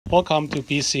Welcome to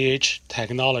BCH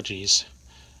Technologies.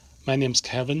 My name is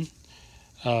Kevin.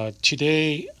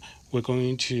 Today we're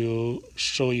going to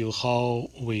show you how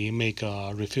we make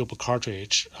a refillable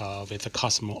cartridge with a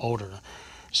custom order.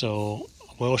 So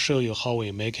we'll show you how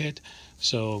we make it.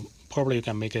 So probably you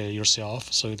can make it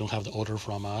yourself so you don't have to order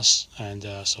from us, and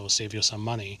so save you some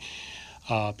money.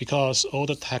 Because all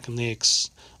the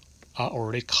techniques are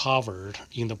already covered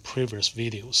in the previous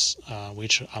videos,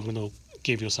 which I'm going to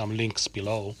give you some links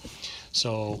below.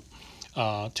 So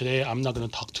today I'm not going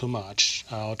to talk too much.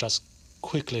 I'll just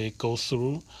quickly go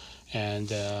through and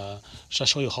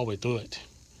just show you how we do it.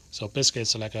 So basically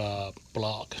it's like a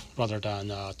blog rather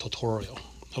than a tutorial.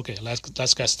 Okay,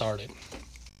 let's get started.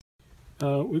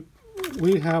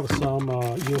 We have some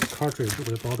used cartridge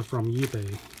we bought from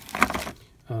eBay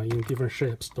in different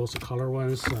shapes. Those color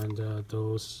ones and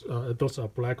those are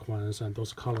black ones and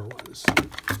those color ones.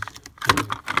 Okay.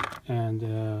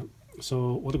 And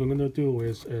so what we're going to do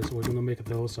is we're going to make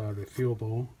those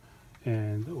refillable,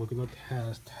 and we're going to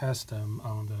test them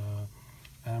on the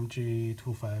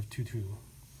PG-245,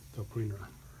 the printer,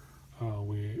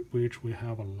 which we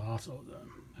have a lot of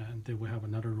them, and then we have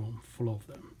another room full of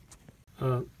them.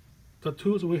 The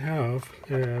tools we have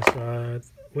is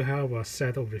we have a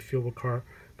set of refillable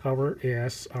cover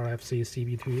AS RFC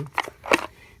CB2,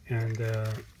 and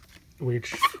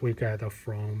which we get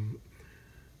from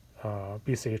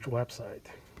BCH website.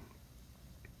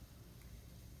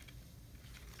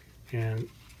 And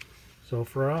so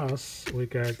for us, we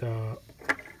get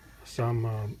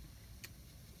some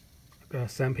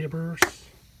sandpapers,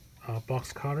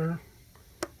 box cutter,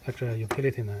 actually a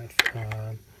utility knife,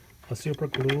 a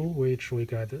Superglue, which we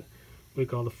got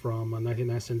from a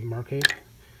 99-cent market,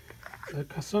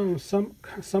 some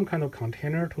kind of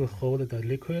container to hold the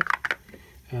liquid,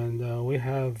 and we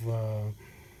have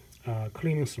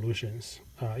cleaning solutions.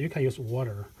 You can use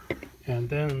water, and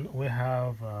then we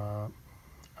have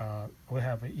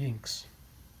inks.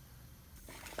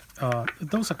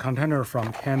 Those are containers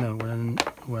from Canon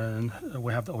when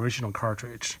we have the original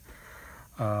cartridge.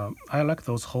 I like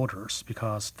those holders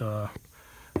because the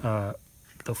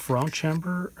front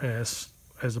chamber is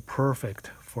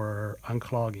perfect for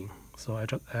unclogging. So I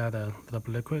just add a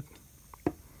little liquid.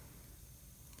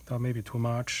 That may be too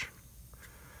much.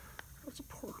 Let's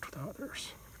pour to the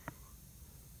others.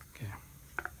 Okay.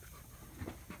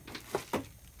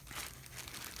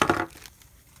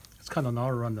 It's kind of not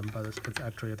random, but it's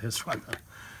actually it is random.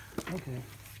 Okay.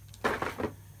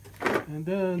 And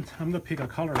then I'm gonna pick a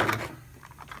color.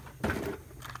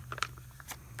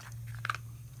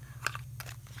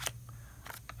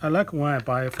 I like when I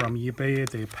buy from eBay,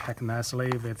 they pack nicely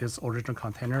with this original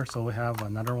container, so we have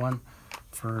another one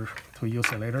to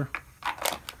use it later.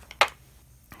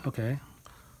 Okay,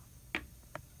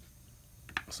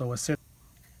 so we sit.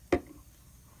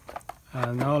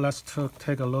 And now let's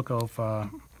take a look of the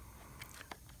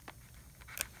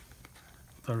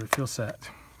refill set.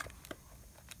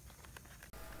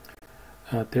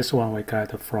 This one we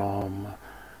got from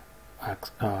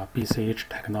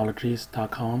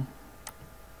BCHtechnologies.com,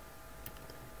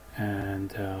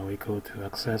 and we go to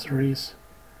accessories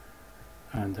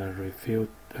and refill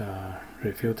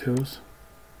tools.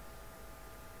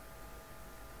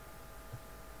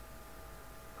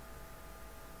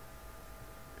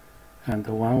 And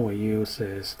the one we use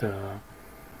is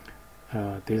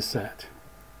this set.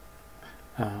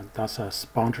 That's a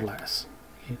spongeless.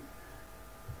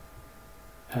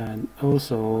 And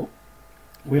also,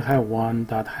 we have one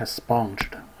that has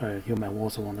sponged. You might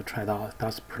also want to try that out.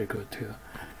 That's pretty good too.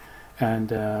 And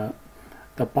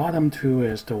the bottom two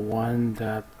is the one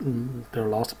that there are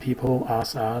lots of people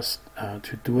ask us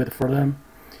to do it for them.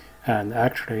 And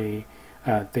actually,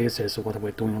 this is what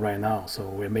we're doing right now. So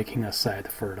we're making a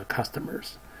set for the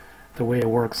customers. The way it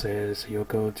works is you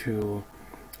go to,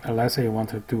 let's say you want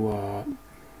to do a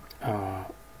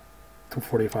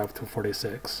 245,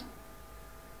 246.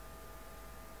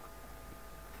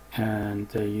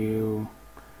 And you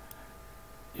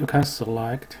can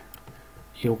select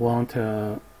you want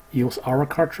to use our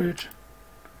cartridge,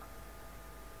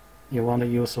 you want to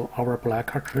use our black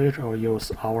cartridge or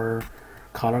use our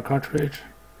color cartridge,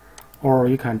 or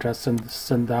you can just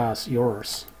send us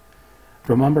yours.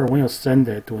 Remember, when you send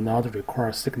it, do not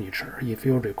require signature. If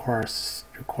you require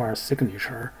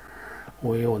signature,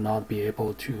 we will not be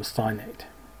able to sign it.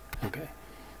 Okay,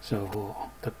 so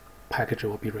the package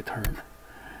will be returned.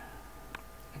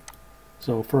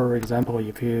 So for example,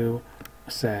 if you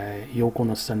say you're going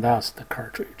to send us the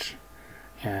cartridge,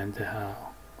 and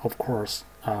of course,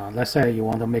 let's say you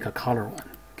want to make a color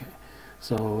one. Okay,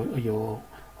 so you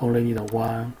only need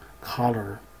one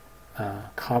color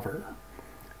cover,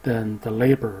 then the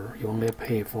labor you only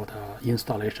pay for the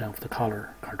installation of the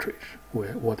color cartridge,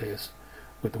 what is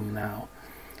we're doing now.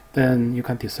 Then you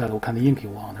can decide what kind of ink you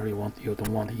want, or you don't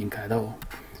want the ink at all.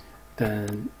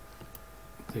 Then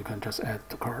you can just add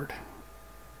the card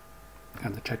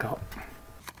and check out.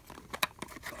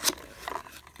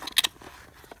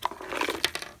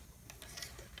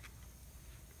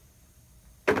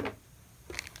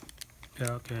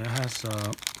 Yeah, okay, it has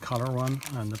a color one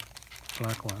and a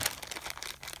black one.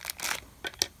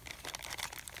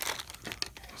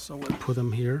 So we'll put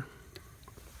them here.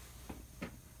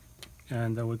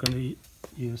 And we're going to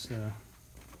use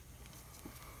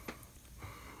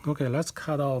okay, let's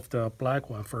cut off the black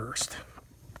one first.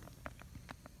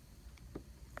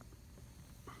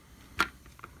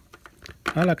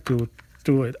 I like to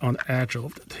do it on the edge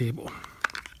of the table.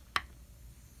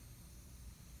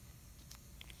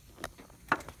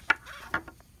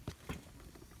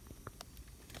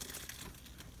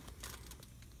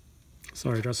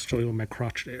 Sorry, just show you my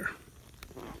crotch there.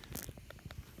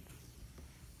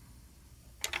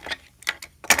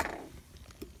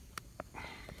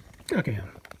 Again,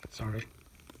 sorry.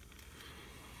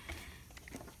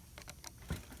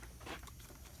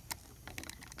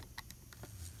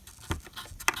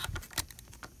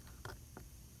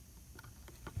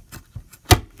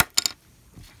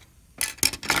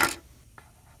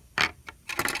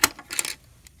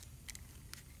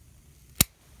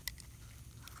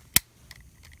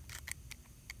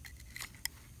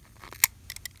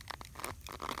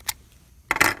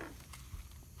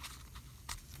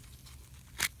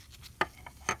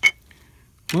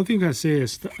 One thing I say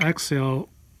is the XL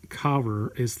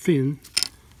cover is thin,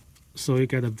 so you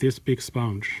get this big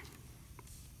sponge.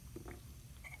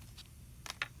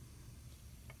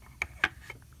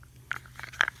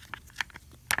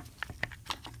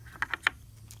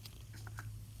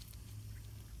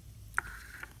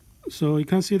 So you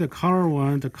can see the color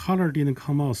one, the color didn't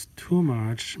come out too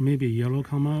much, maybe yellow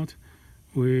come out,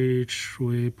 which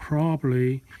we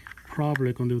probably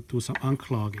going to do some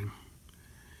unclogging.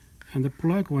 And the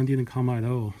black one didn't come out at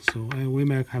all, so we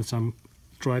might have some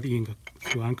dried ink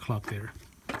to unclog there.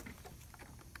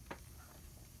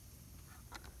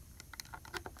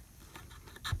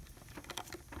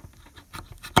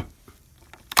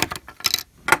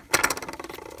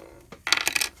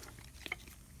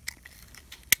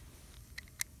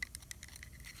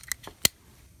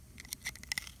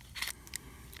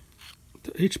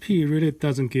 The HP really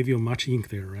doesn't give you much ink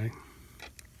there, right?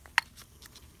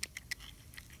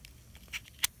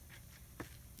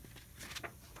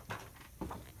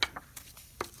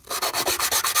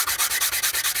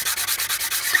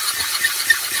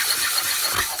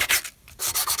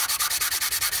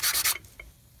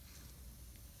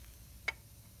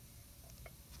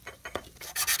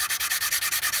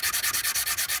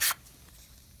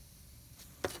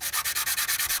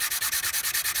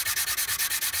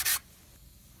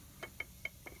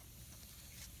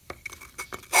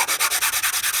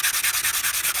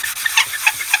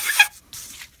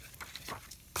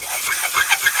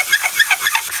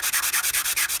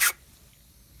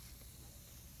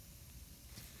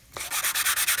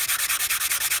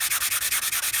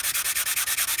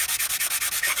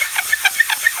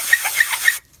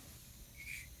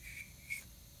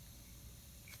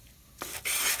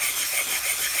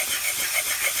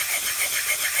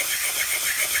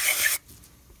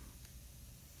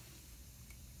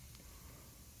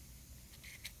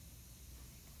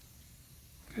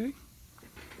 Okay.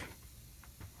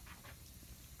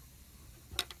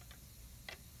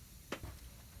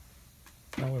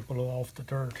 Now we blow off the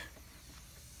dirt.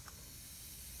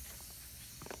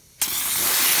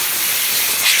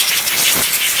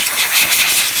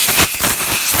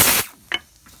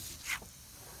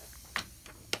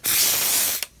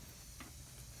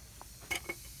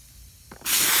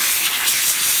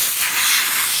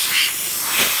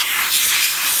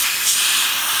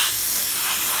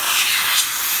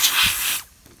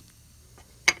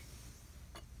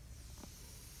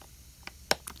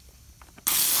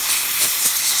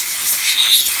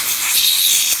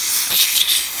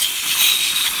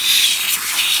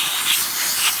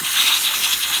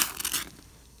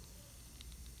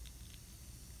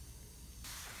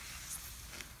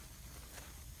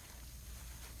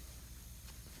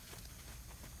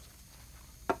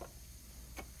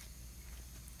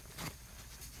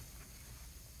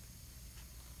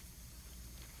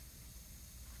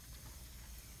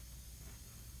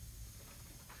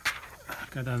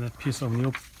 Got a piece of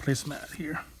new placemat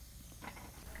here.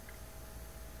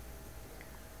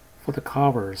 For the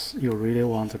covers, you really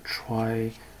want to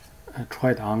try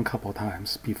it on a couple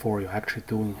times before you're actually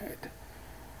doing it.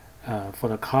 For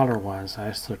the color ones,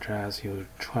 I suggest you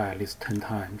try at least 10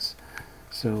 times,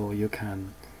 so you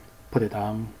can put it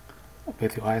on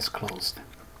with your eyes closed,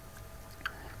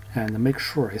 and make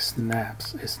sure it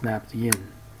snaps in.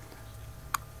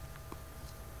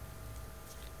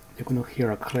 You're going to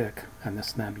hear a click and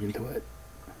snap into it.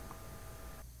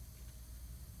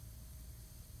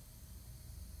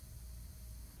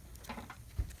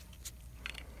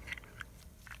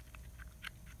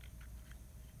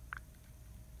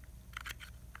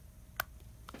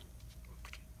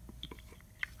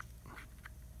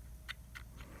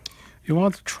 You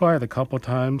want to try it a couple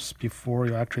times before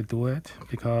you actually do it,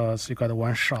 because you got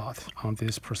one shot on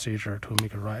this procedure to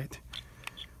make it right.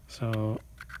 So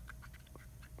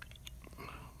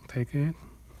take it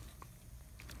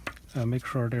and make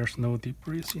sure there's no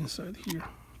debris inside here.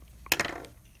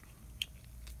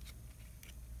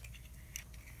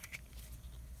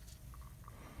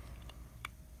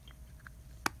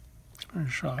 One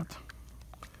shot.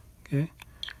 Okay,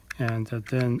 and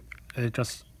then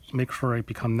just make sure it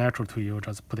becomes natural to you.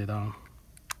 Just put it on.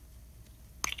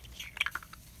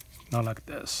 Not like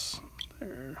this.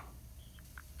 There.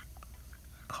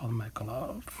 I caught my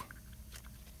glove.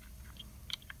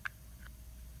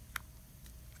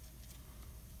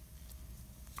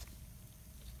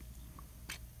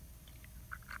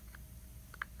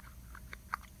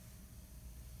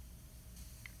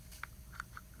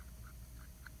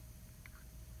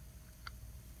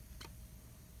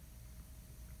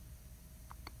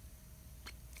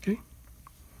 Okay.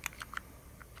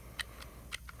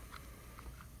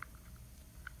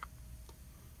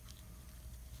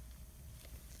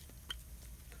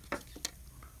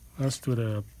 Let's do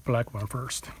the black one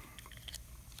first.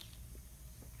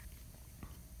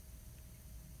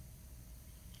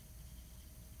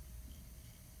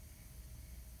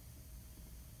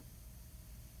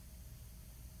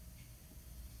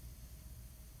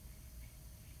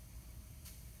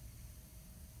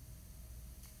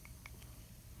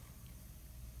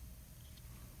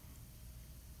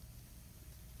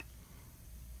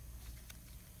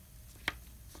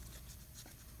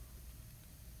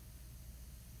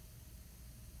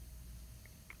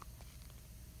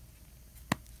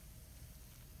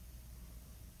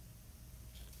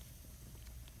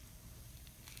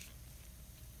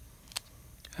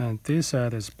 And this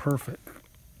side is perfect.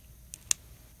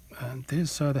 And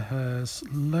this side has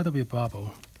a little bit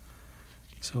bubble.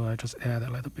 So I just add a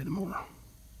little bit more.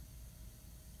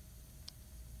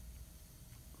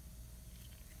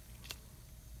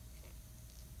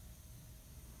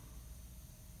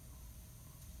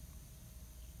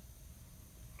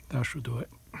 That should do it.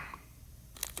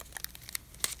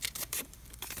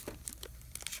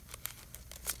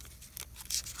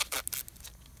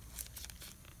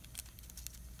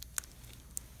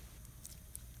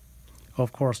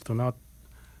 Of course, do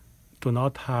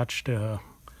not touch the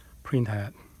print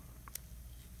head.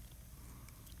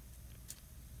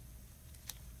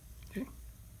 Okay.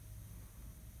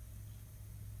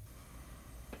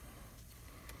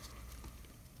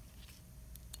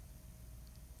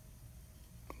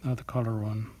 Now the color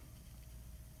one.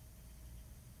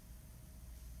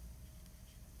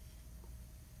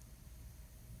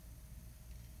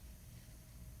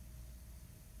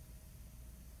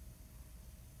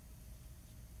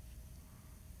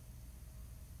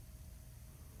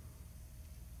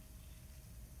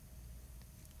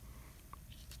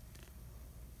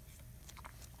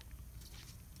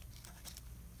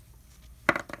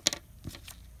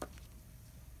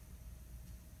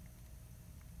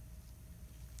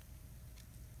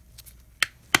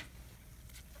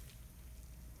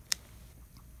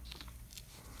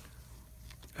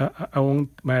 I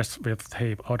won't mess with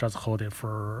tape. I'll just hold it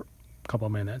for a couple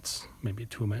minutes, maybe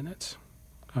 2 minutes,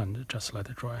 and just let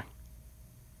it dry.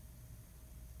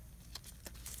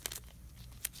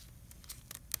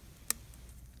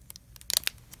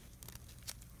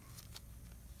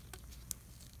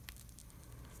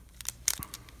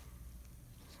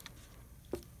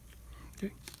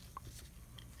 Okay.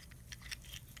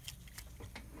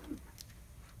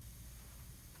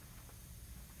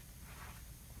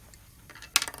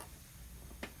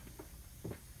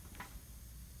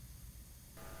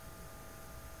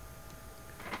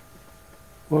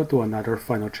 We'll do another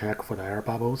final check for the air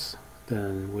bubbles,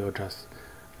 then we'll just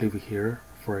leave it here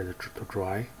for it to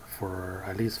dry for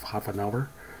at least half an hour,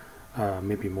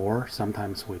 maybe more.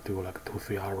 Sometimes we do like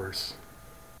 2-3 hours.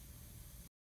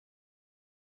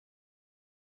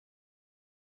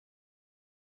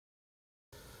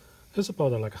 It's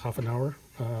about like half an hour.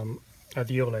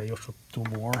 Ideally, you should do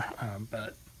more,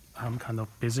 but I'm kind of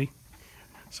busy,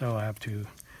 so I have to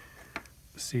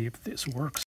see if this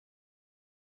works.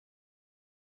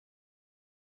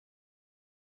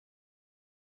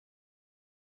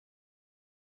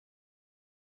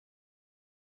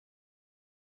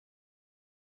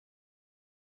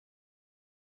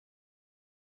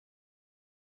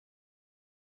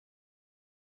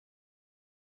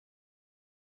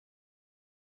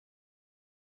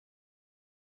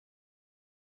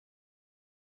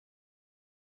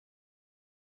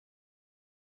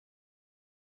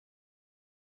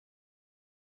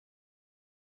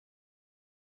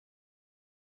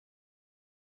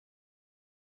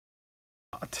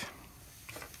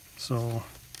 So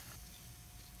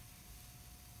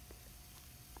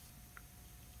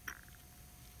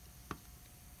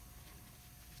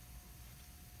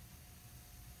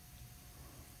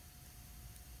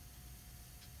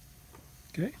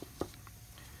okay.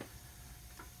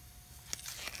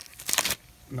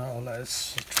 Now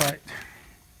let's try it.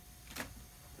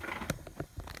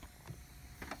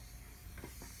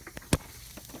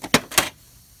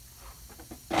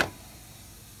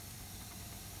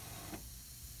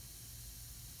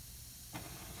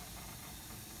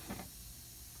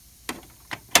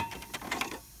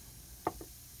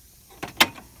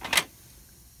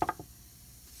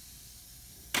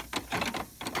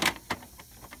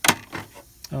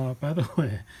 By the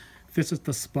way, this is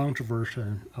the sponge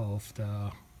version of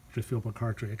the refillable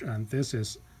cartridge, and this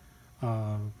is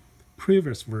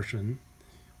previous version,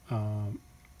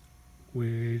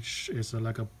 which is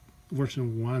like a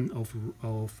version 1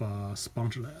 of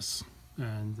spongeless,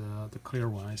 and the clear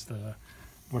one is the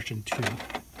version 2.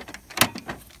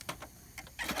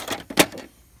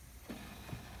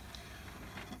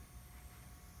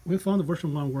 We found the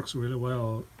version 1 works really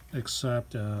well,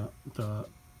 except the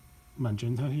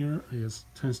magenta here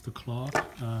tends to clog.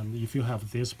 And if you have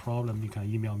this problem, you can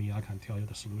email me. I can tell you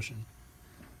the solution.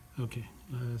 Okay,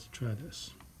 let's try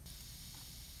this.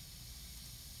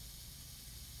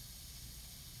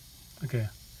 Okay,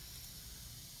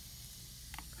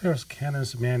 here's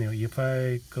Canon's menu. If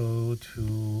I go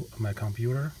to my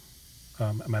computer,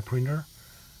 my printer,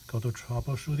 go to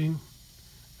troubleshooting,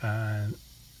 and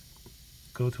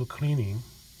go to cleaning,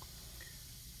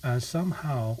 and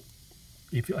somehow,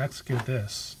 if you execute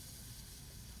this,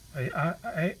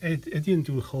 it didn't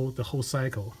do the whole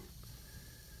cycle.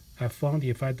 I found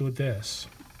if I do this,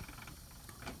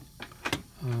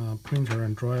 printer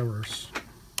and drivers,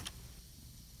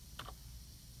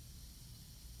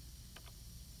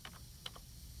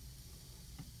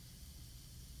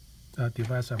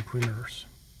 device and printers,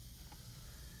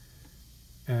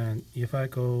 and if I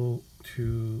go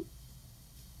to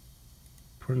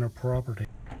printer property,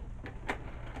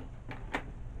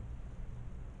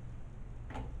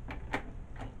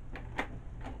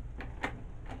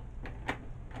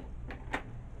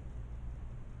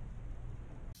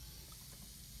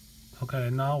 okay,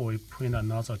 now we print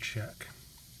another check.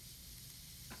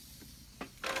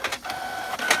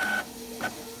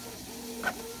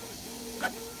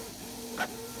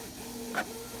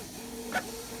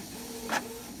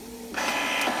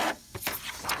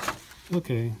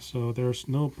 Okay, so there's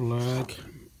no black,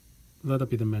 a little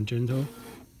bit of magenta,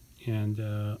 and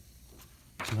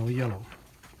no yellow.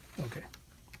 Okay.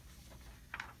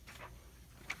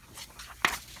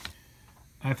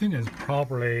 I think it's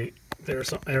probably there's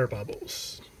some air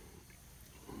bubbles.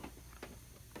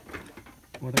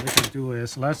 What we can do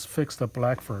is let's fix the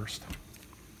black first.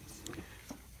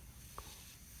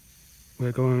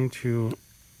 We're going to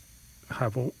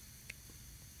have a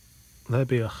little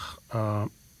bit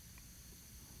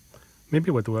maybe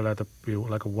we'll do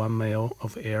like a 1 mil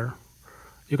of air.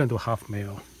 You can do half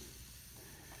mil.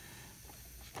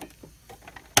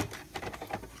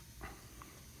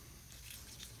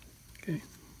 Okay.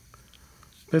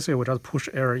 Basically, we just push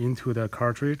air into the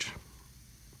cartridge,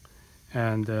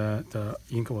 and the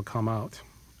ink will come out.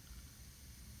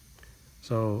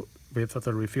 So with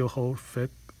the refill hole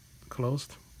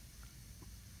closed,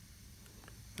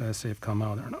 let's see if it come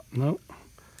out or not. No.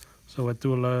 So we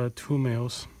do 2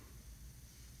 mils.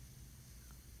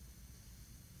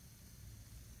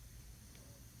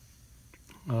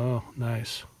 Oh,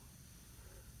 nice.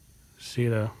 See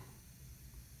the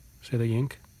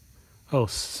ink? Oh,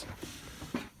 see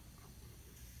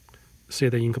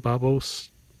the ink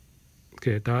bubbles?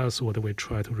 Okay, that's what we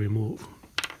try to remove.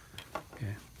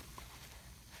 Okay.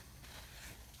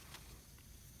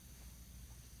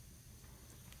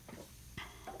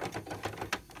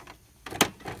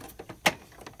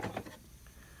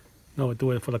 Now we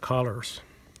do it for the colors.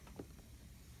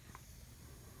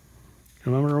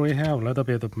 Remember, we have a little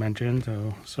bit of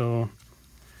magenta, so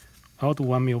I'll do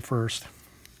 1 mil first.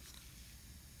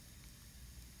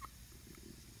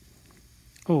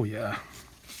 Oh yeah.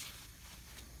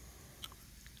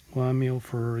 1 mil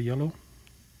for yellow.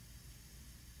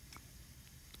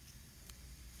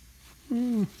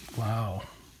 Wow.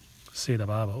 See the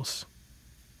bubbles.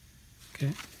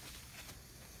 Okay.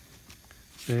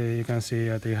 So you can see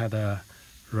they had a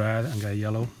red and a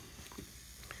yellow.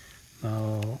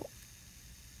 Now,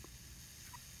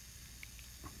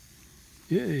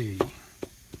 yay.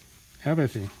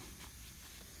 Everything.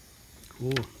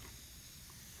 Cool.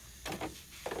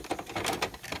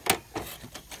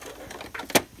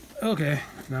 Okay,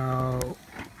 now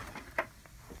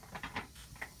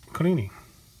cleaning.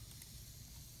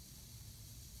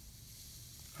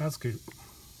 That's good.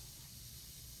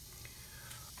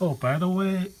 Oh, by the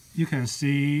way, you can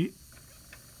see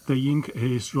the ink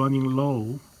is running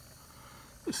low.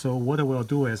 So what we'll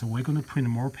do is we're going to print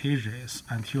more pages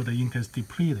until the ink is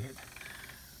depleted.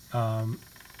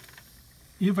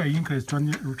 If the ink is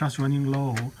just running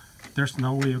low, there's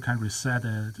no way you can reset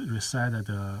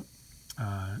the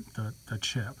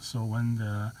chip. So when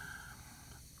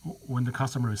the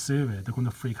customer receive it, they're going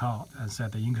to freak out and say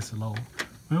the ink is low.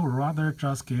 We would rather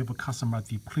just give a customer a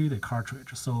depleted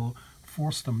cartridge, so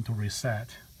force them to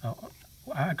reset.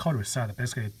 I call it reset,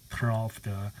 basically turn off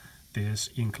this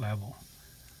ink level.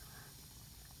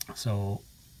 So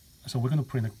we're going to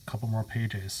print a couple more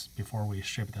pages before we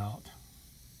ship it out.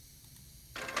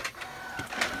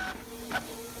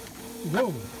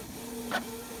 Whoa!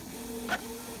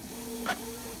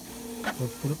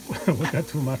 We got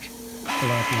too much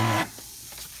black in there.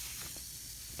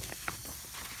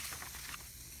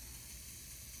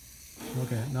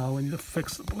 Okay, now we need to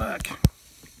fix the black.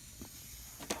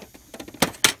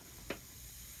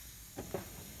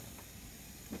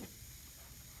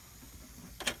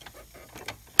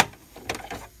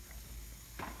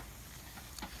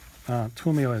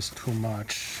 $2 mil is too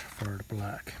much for the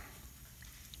black.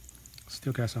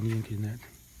 Still got some ink in it.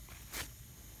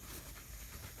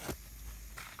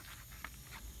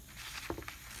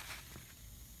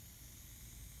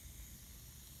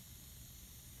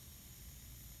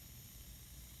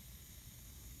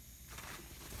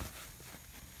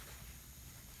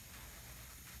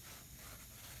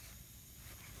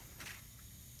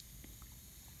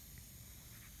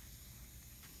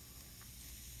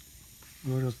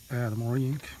 We'll just add more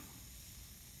ink.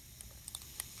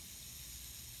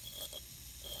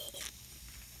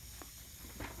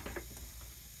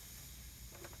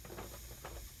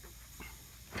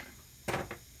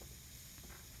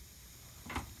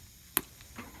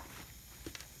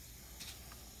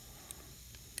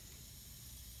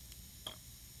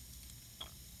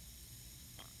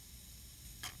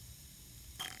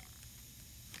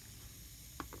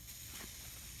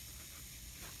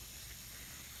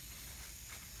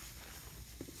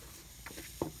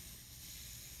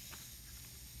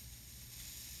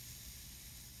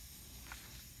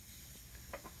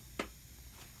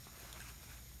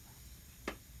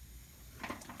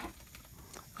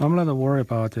 I'm not worried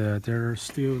about that. There's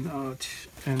still not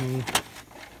anyone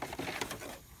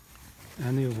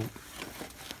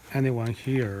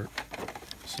here,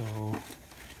 so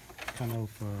kind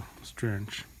of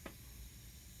strange.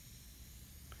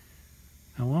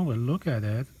 And when we look at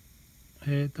it,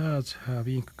 it does have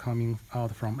ink coming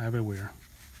out from everywhere.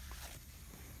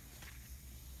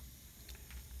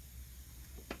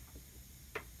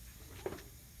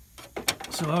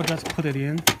 So I'll just put it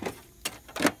in.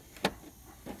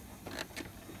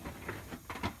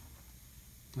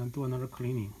 And do another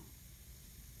cleaning.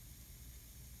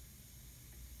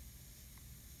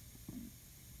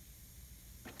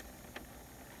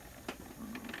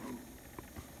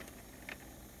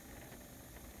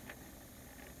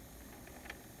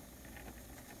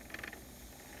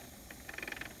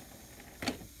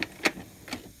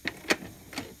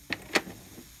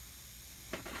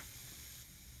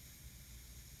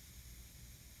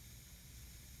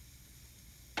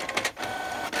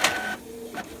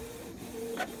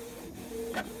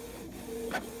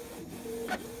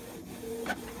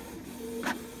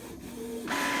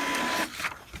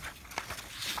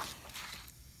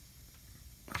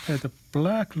 Okay, the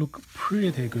black look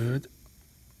pretty good,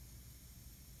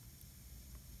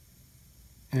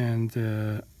 and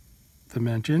the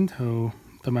magenta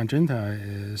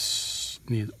is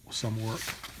need some work.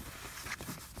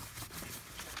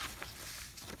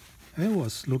 It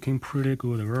was looking pretty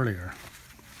good earlier.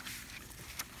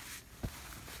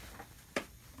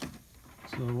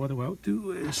 So what I'll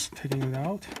do is taking it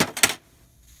out.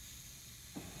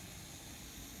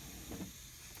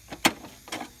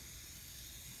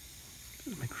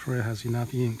 Make sure it has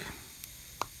enough ink.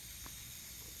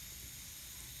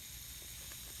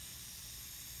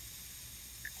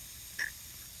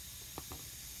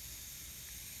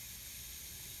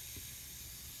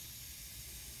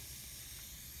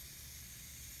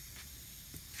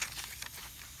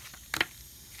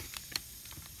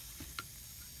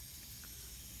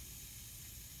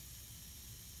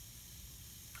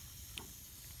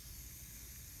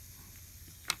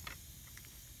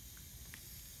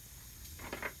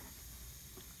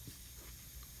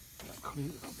 Clean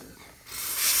it a bit.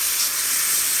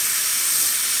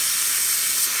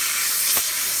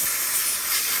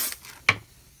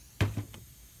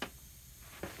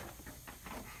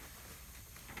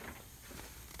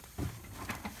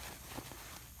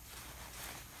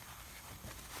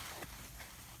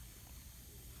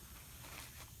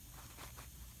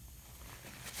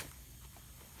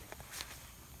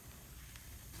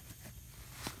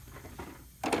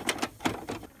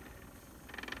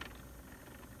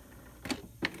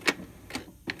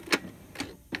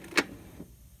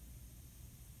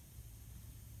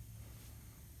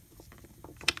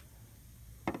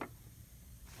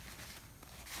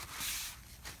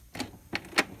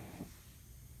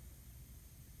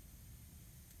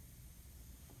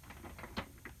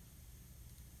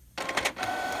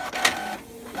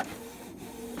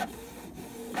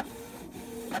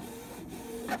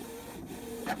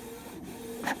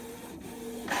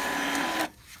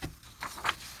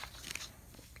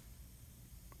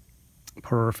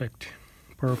 Perfect.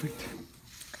 Perfect.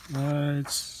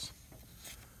 Let's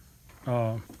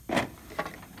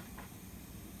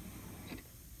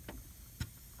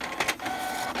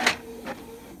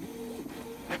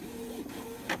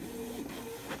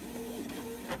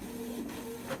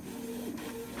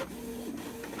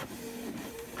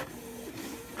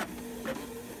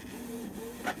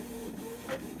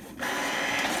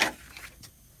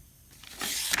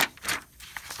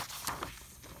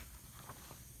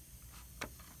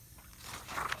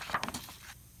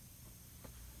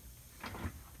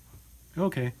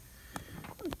okay.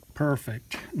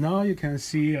 Perfect. Now you can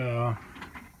see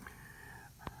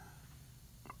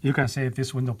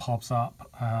this window pops up,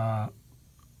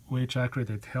 which actually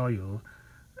they tell you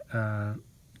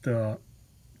the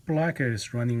black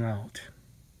is running out.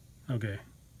 Okay,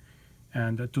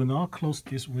 and do not close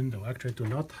this window. Actually, do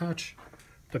not touch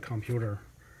the computer.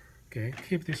 Okay,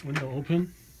 keep this window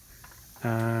open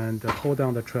and hold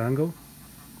down the triangle.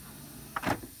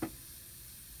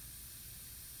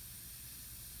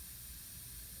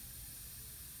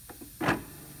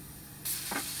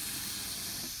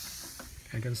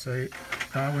 I can say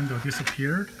that window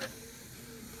disappeared.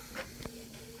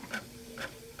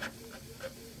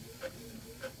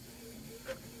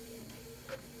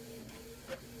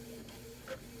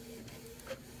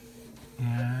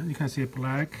 And you can see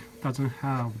black doesn't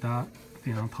have that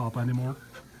thing on top anymore.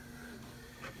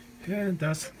 And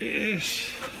that's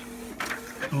it.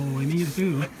 All we need to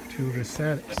do to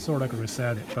reset it, sort of like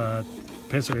reset it, but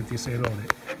basically disable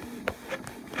it.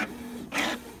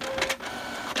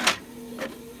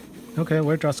 Okay,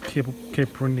 we'll just keep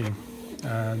printing,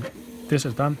 and this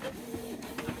is done.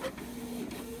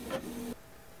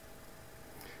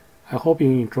 I hope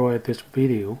you enjoyed this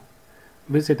video.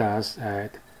 Visit us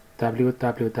at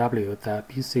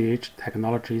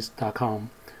www.bchtechnologies.com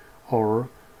or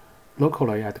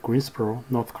locally at Greensboro,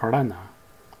 North Carolina.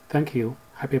 Thank you.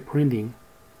 Happy printing.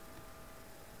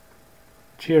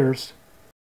 Cheers.